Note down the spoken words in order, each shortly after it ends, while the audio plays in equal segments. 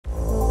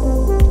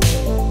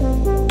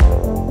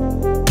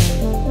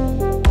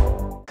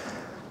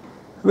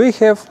We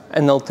have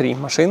an NL3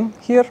 machine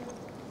here.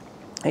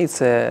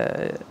 It's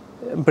a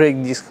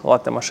brake disc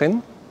lathe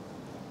machine.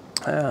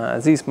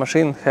 This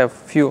machine have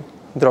few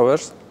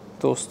drawers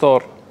to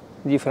store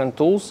different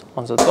tools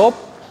on the top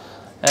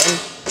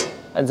and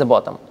at the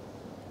bottom.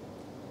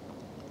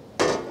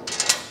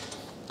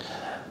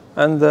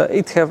 And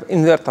it have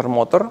inverter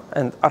motor,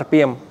 and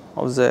RPM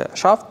of the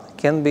shaft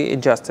can be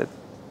adjusted.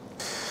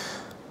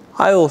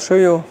 I will show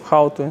you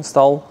how to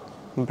install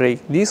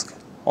brake disc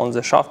on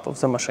the shaft of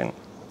the machine.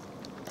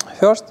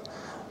 First,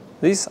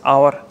 this is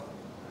our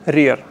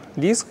rear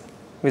disc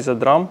with a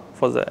drum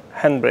for the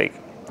handbrake.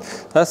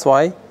 That's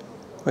why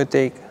we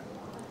take,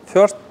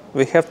 first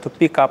we have to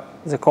pick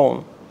up the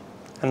cone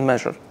and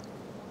measure.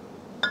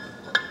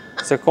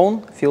 The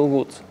cone feels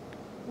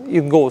good.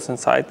 It goes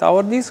inside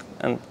our disc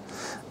and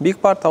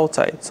big part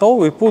outside. So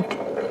we put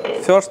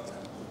first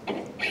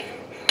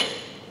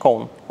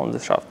cone on the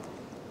shaft.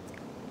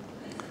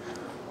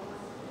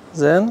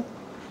 Then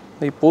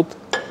we put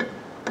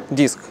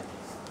disc.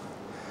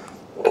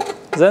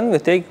 Then we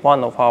take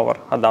one of our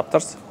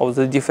adapters of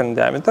the different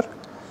diameter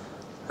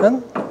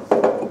and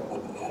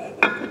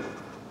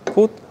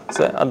put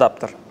the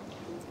adapter.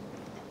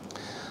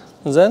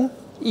 Then,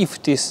 if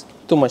it is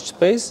too much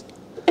space,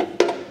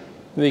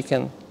 we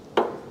can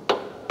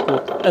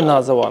put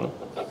another one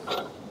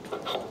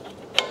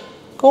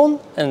cone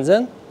and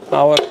then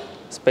our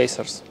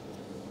spacers.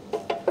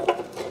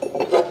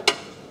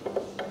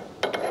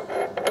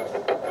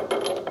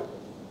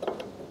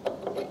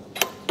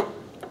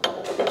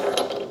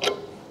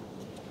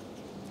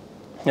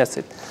 That's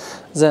it.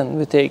 Then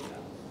we take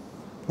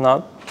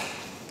nut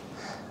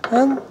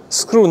and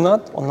screw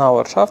nut on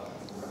our shaft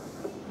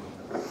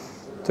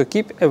to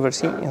keep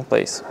everything in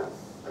place.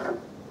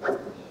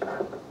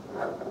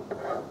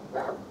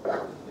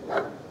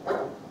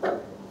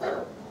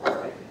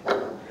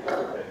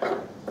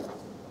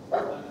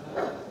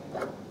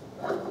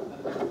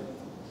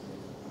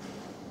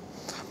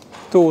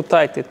 To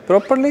tighten it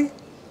properly,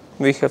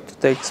 we have to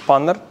take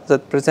spanner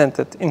that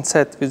presented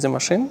inside with the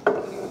machine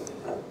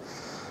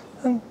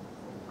and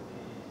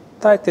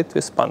tighten it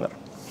with spanner.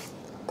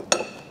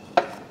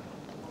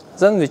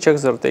 Then we check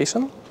the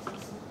rotation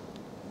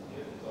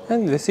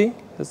and we see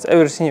that's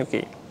everything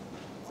okay.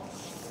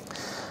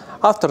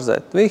 After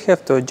that, we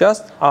have to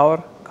adjust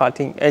our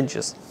cutting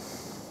edges.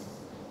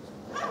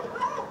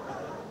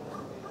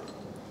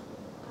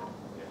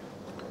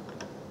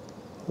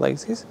 Like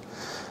this,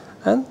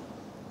 and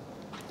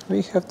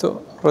we have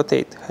to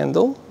rotate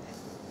handle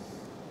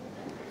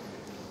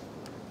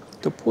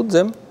to put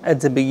them at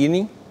the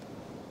beginning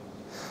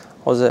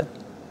of the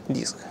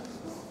disc.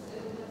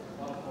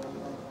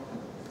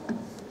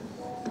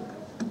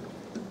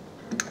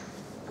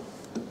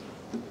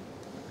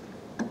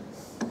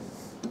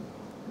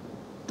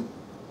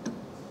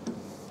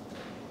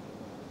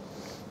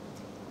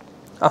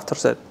 After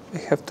that, we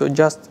have to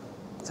adjust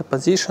the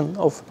position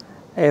of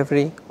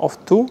every of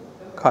two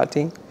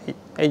cutting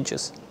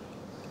edges.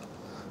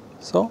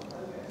 So,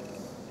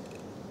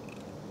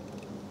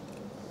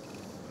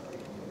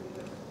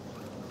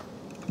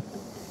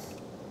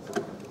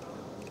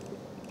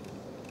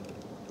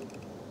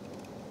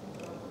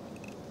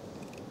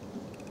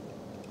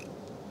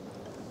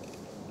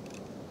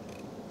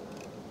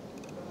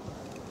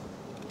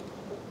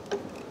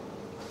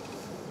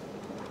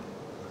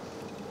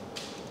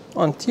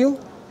 until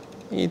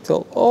it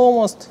will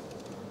almost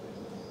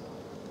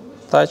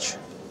touch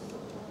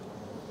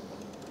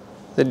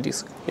the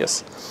disc.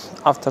 Yes.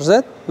 After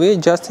that, we are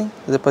adjusting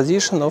the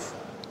position of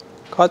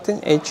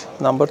cutting edge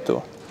number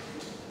 2.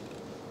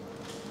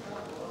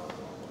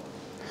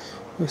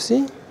 You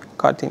see,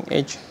 cutting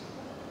edge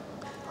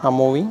are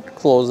moving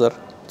closer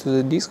to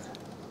the disc.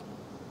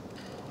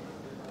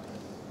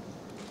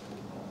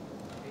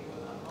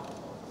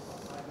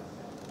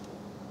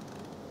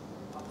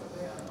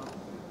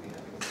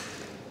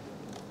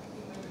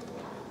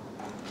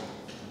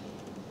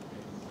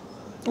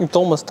 It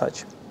almost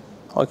touch.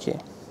 Okay.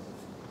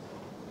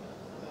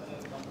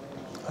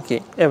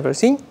 Okay,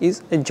 everything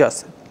is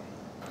adjusted.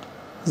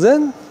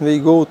 Then we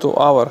go to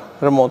our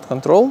remote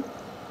control,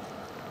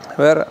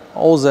 where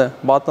all the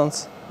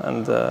buttons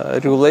and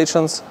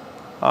regulations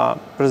are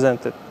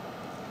presented.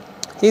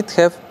 It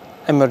have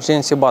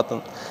emergency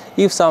button.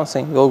 If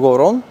something will go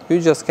wrong, you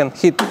just can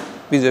hit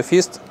with your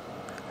fist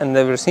and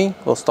everything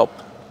will stop.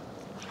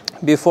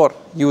 Before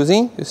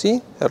using, you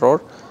see,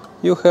 error,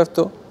 you have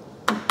to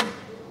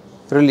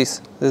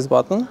release this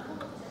button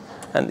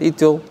and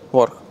it will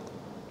work.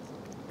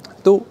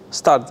 To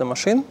start the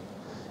machine,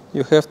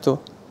 you have to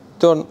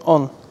turn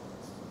on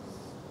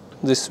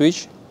the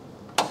switch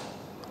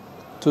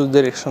to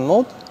direction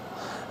mode,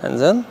 and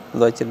then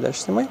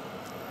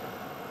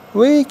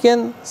we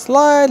can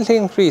slightly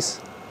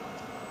increase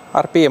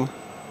RPM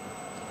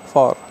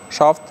for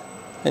shaft,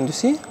 and you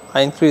see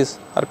I increase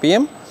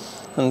RPM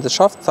and the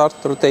shaft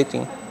starts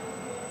rotating.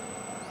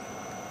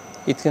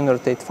 It can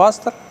rotate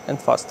faster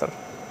and faster.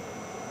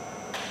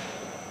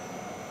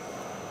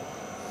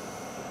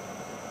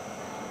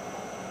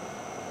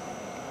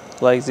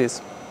 Like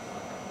this.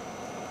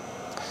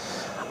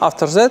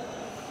 After that,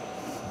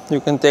 you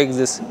can take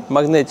this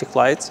magnetic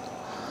lights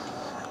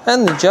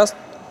and adjust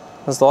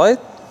the light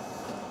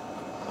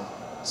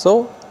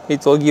so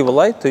it will give a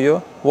light to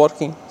your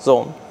working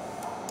zone,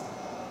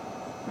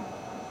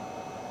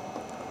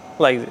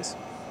 like this.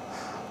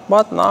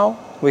 But now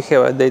we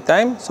have a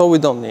daytime, so we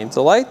don't need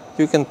the light.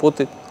 You can put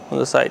it on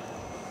the side.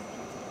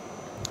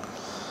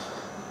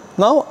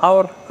 Now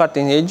our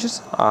cutting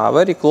edges are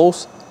very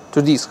close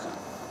to disc,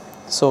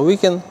 so we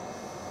can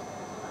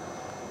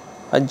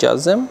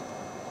adjust them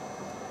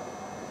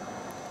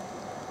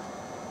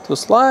to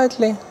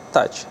slightly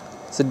touch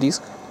the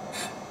disc.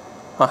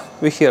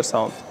 We hear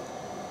sound.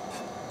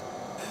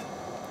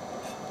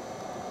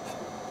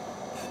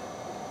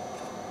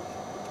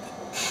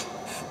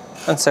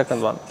 And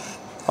second one.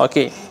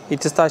 Okay,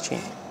 it is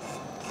touching.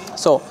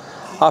 So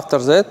after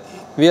that,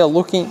 we are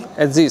looking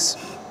at this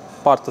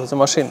part of the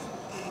machine.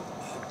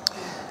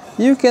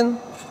 You can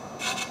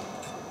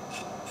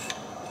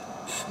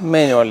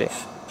manually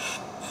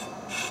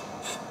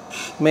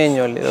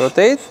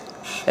rotate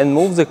and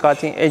move the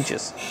cutting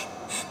edges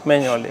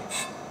manually,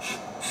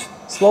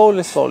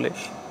 slowly.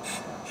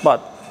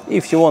 But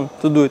if you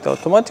want to do it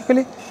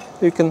automatically,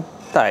 you can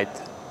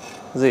tighten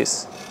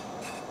this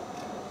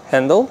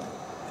handle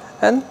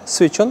and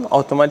switch on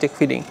automatic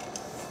feeding.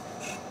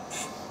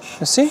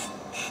 You see?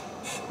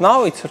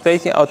 Now it's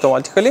rotating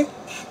automatically,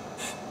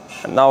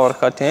 and our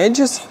cutting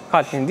edges,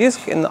 cutting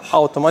disc in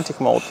automatic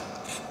mode.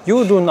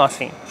 You do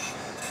nothing.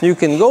 You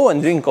can go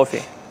and drink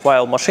coffee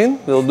while machine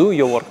will do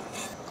your work.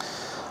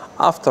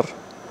 After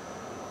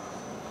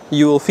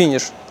you will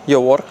finish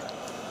your work,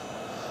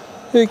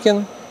 you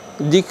can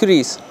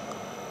decrease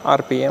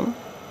RPM.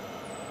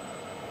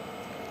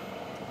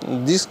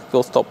 Disc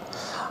will stop.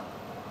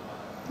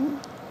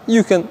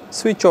 You can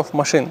switch off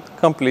machine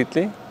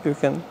completely. You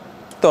can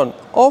turn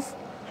off,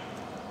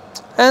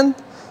 and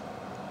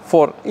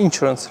for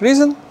insurance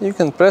reason you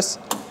can press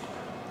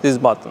this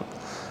button.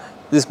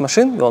 This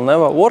machine will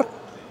never work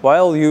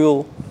while you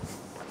will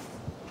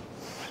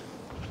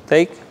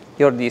take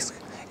your disc.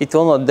 It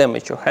will not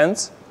damage your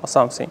hands or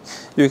something.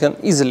 You can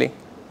easily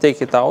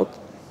take it out.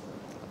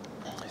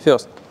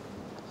 First,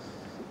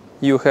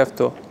 you have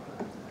to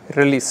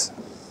release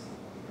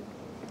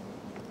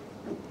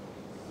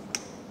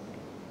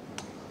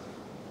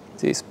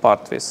this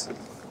part with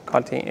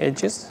cutting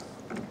edges.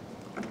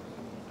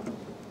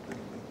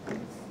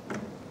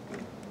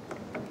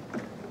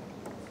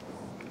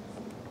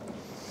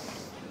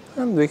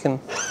 And we can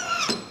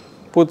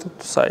put it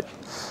aside.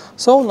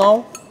 So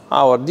now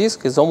our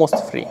disc is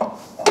almost free.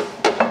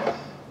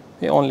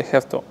 We only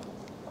have to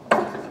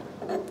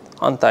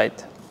untie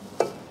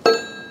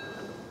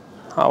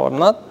our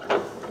nut.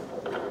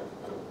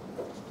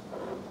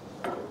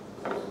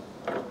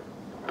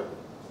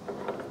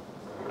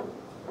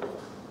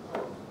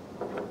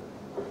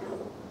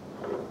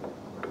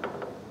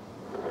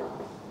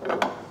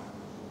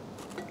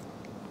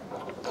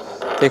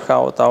 Take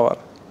out our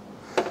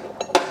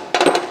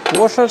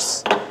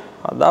washers,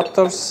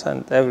 adapters,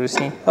 and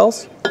everything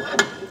else.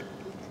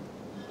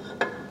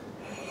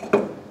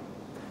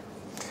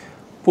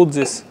 Put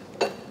this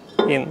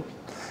in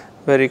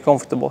very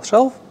comfortable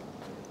shelf,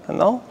 and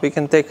now we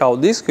can take out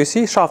disc. You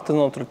see, shaft is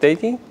not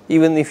rotating.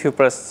 Even if you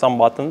press some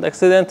button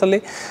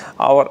accidentally,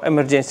 our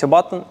emergency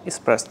button is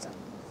pressed.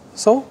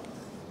 So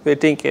we're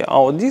taking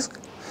our disc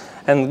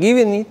and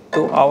giving it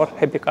to our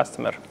happy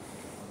customer.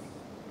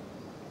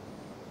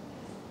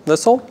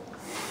 That's all.